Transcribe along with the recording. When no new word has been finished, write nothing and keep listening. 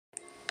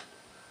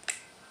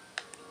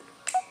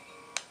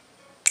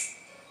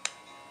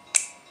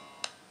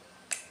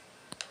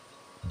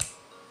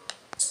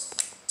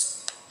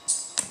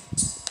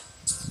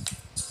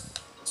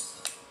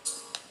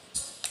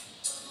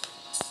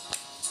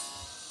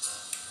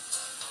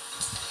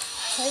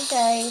Hi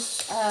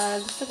guys,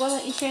 gusto ko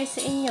lang i-share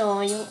sa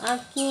inyo yung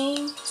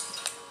aking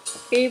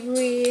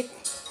favorite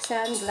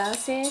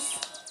sunglasses.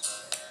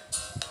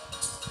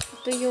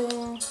 Ito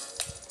yung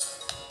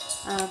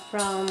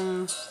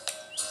from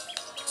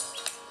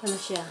ano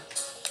siya,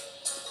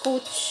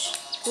 Coach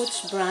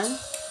brand,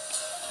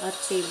 at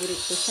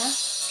favorite ko siya,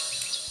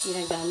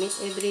 ginagamit,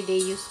 everyday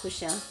use ko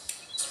siya,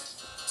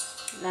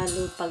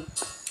 lalo pag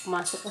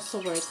pumasok ko sa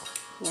work.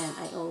 Yan,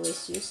 I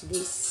always use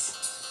this.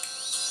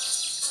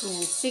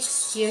 Yan,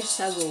 6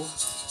 years ago.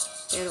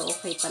 Pero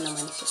okay pa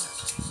naman siya.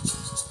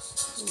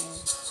 Yan.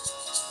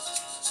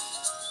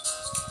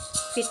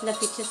 Fit na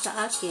fit siya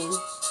sa akin.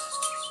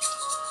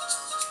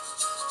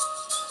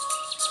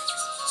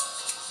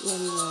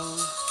 Yan yung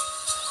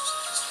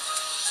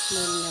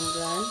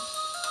brand.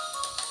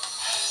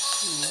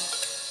 Yan.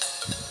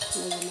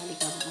 Medyo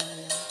maligam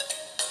lang.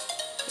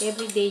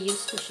 Everyday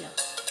use ko siya.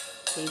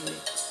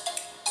 Favorite.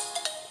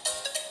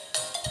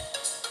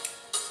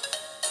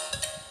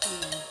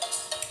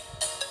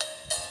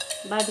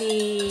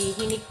 Bali,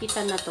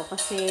 hinigpitan na to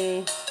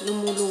kasi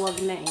lumuluwag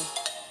na eh.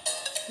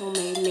 So,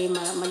 may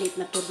maliit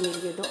na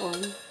tornilyo doon.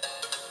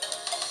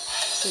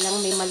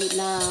 Kailangan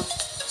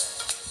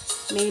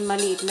may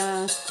maliit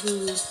na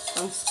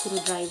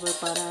screwdriver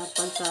para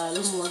pagka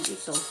lumuwag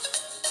ito,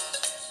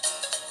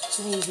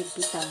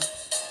 nahihigpitan.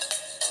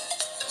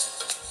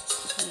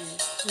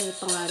 May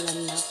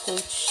pangalan na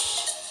Coach.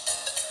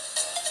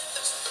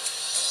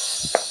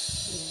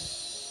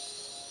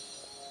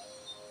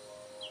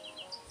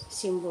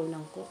 Symbol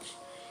ng Coach.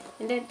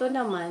 And then ito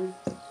naman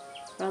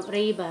from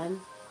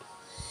Ray-Ban.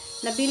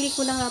 Nabili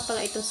ko na nga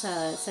pala ito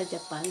sa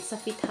Japan, sa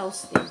Fit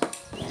House din.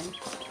 Yan.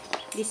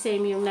 The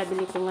same yung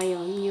nabili ko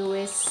ngayon,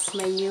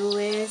 my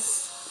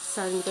newest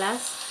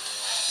sunglass.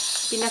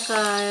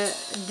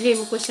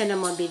 Pinaka-dream ko siya na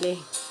mabili.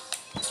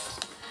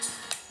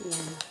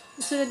 Yan.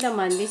 Sunod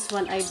naman, this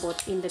one I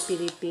bought in the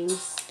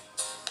Philippines.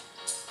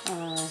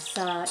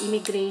 Sa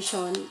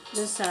immigration,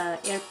 dun sa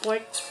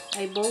airport,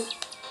 I bought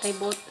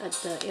at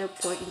the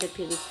airport in the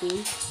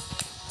Philippines.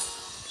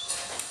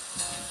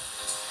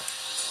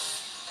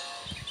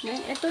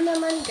 Then, ito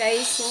naman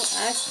guys, yung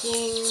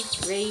aking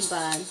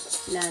Ray-Ban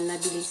na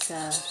nabili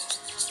sa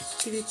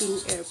Philippine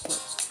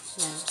airport.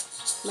 Yan.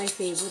 My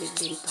favorite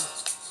din to.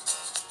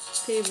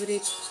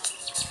 Favorite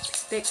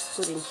specs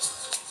ko rin.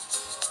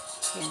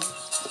 Yan.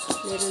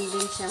 Meron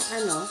din siyang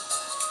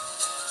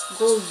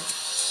gold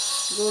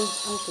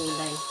ang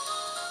kulay.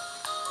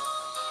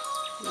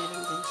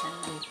 Meron din siyang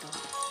dito.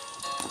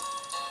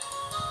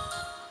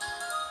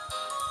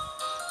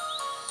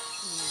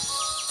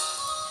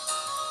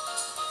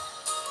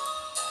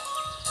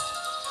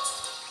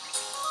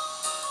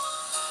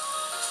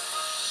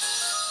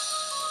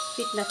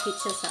 Fit na fit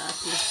siya sa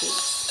aking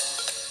face.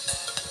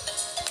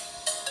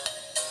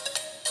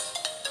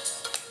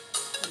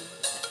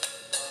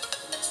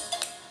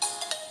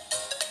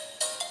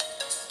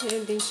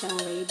 Meron din siyang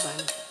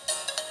Ray-Ban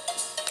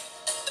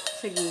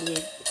sa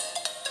gilid.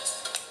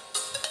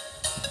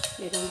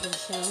 Meron din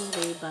siyang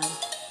Ray-Ban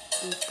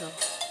dito.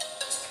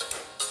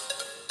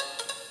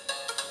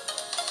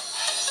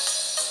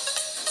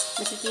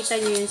 Makikita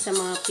nyo yun sa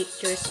mga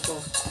pictures ko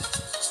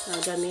na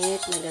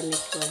gamit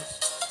ko.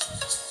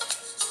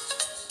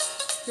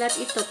 Lahat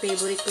ito,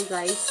 favorite ko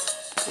guys.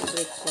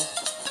 Favorite ko.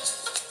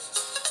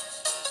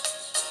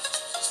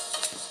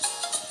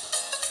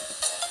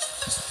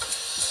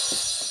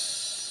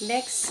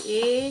 Next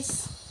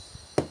is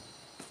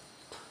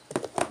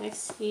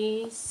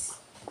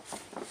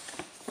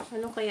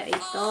ano kaya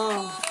ito?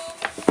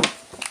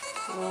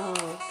 Wow,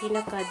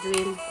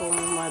 pinaka-dream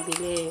kong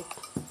mabili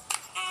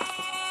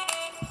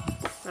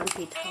from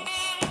Fit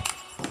House.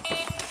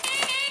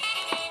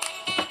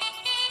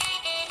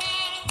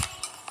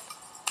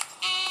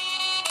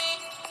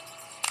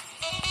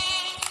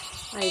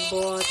 I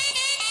bought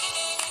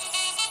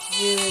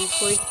June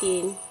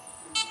 14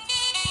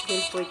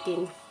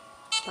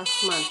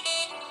 last month.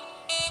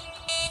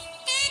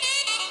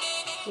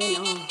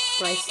 Yan ang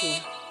price niya.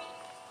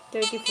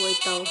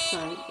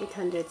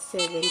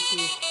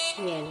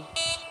 34,870 yen.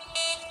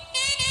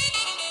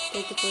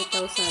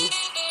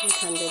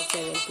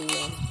 34,870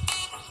 yen.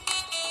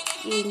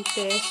 In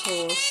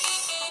pesos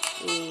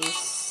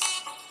is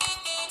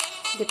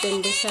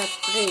depende sa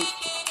rate.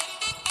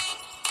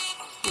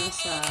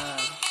 Nasa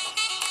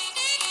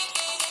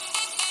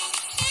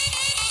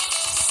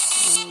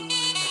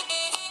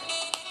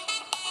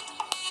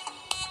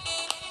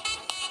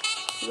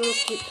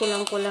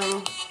siguro kulang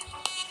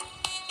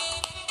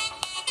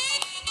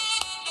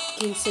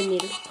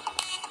 15,000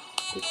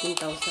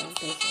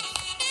 pesos.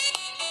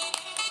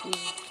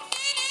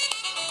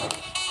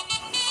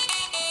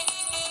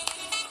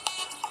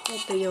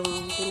 Ito yung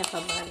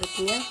pinakabalot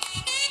niya.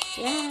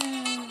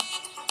 Yan.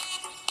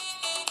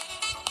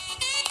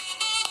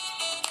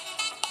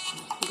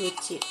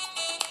 Gucci.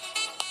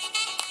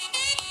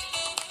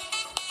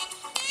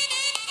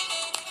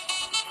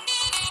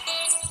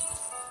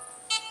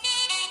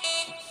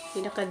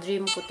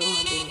 Pinaka-dream ko itong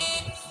mabili,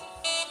 guys.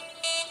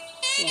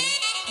 Yan.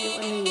 Yung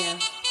ano niya,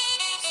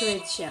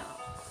 suede siya.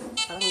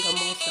 Parang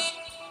gamosa.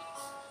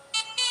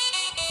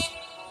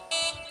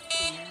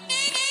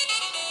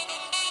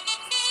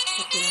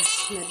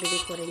 nabili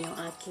ko rin yung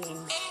aking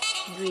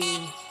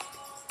dream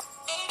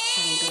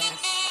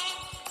sunglass.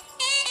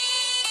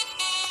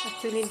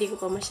 Actually, hindi ko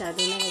pa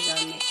masyado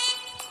nagagamit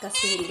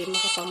kasi hindi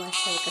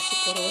makapamasyal kasi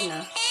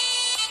corona.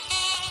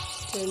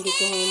 Kaya hindi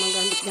ko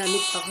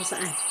magamit-gamit pa kung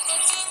saan.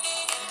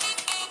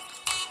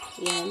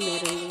 Yan,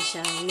 meron din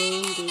siyang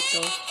name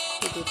dito.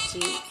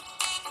 Gucci.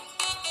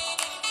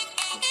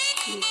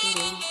 Dito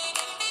rin.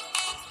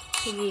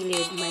 Sa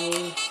gilid, may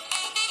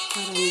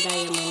parang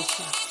diamond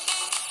siya.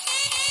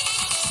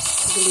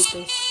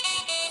 Glitters.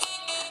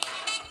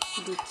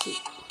 Gucci.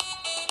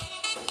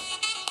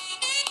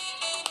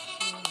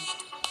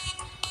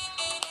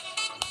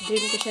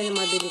 Dream ko siya na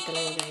mabili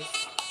talaga, guys.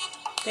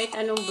 Kahit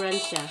anong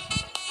brand siya.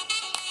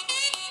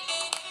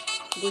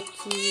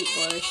 Gucci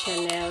or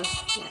Chanel.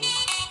 Yan.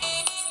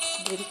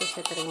 Dream ko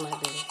siya talagang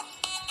mabili.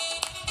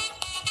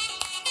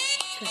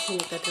 Kasi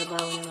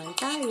nagtatrabaho naman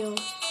tayo.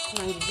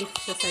 Parang gift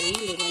sa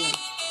sarili. Gano'n.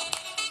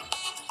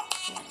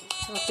 Yan.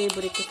 So,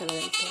 favorite ko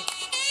talaga ito.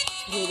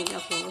 Hilig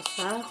ako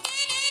sa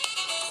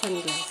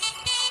sunglass.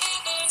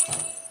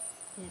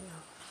 Yan o.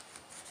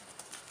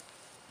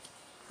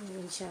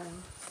 Meron siyang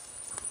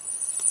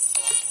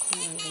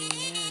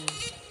ganyan.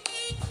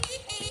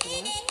 Ito.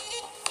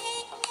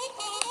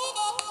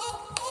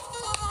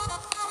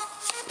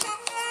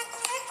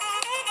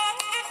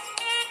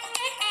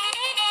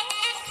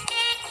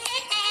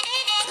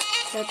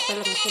 Dapat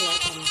pala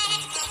masulatan ito.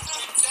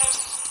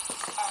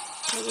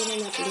 Lagyan na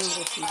natin yung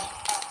receipt.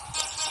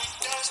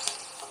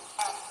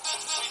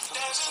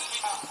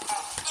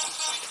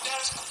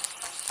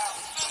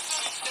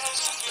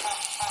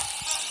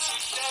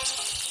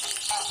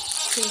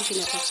 Ito yung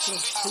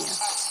pinaka-close niya.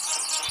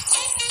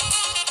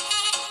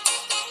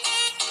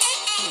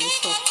 May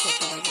soft siya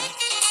talaga.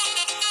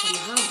 Sa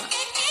mahaba.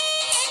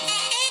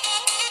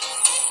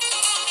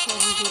 So,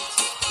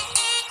 Gucci.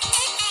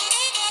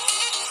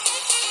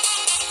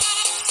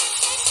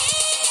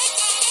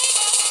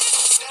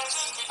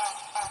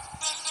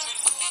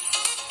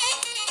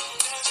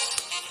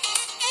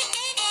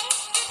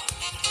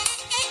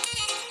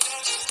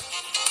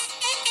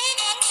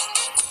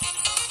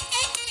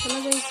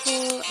 Palagay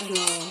ko,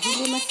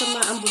 hindi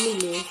masama ang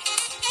bumili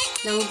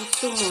ng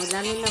gusto mo,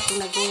 lalo na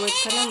kung nag-work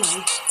ka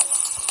naman.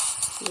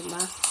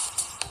 Diba?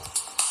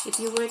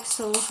 If you work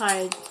so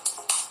hard,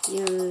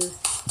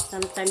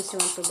 sometimes you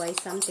want to buy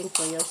something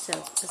for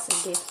yourself as a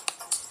gift.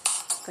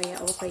 Kaya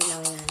okay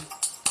lang yan.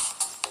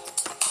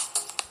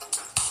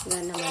 Wala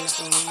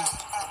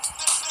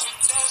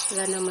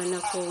naman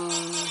akong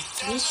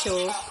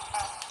bisyo.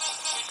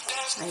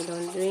 I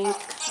don't drink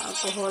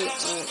alcohol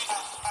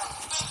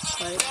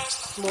or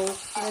smoke,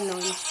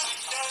 gano'n.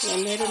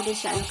 Yan, meron din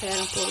siya, kaya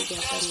lang puro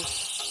Japanese.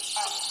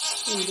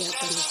 Yung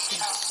Japanese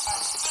siya.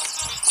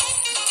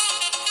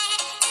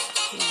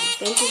 Yan.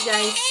 Thank you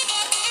guys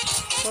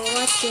for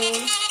watching.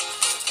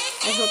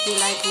 I hope you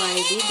like my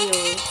video.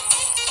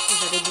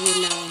 Sa review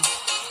ng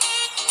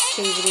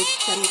favorite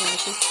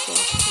sunglasses ko.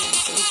 Yan,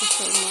 thank you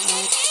so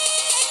much.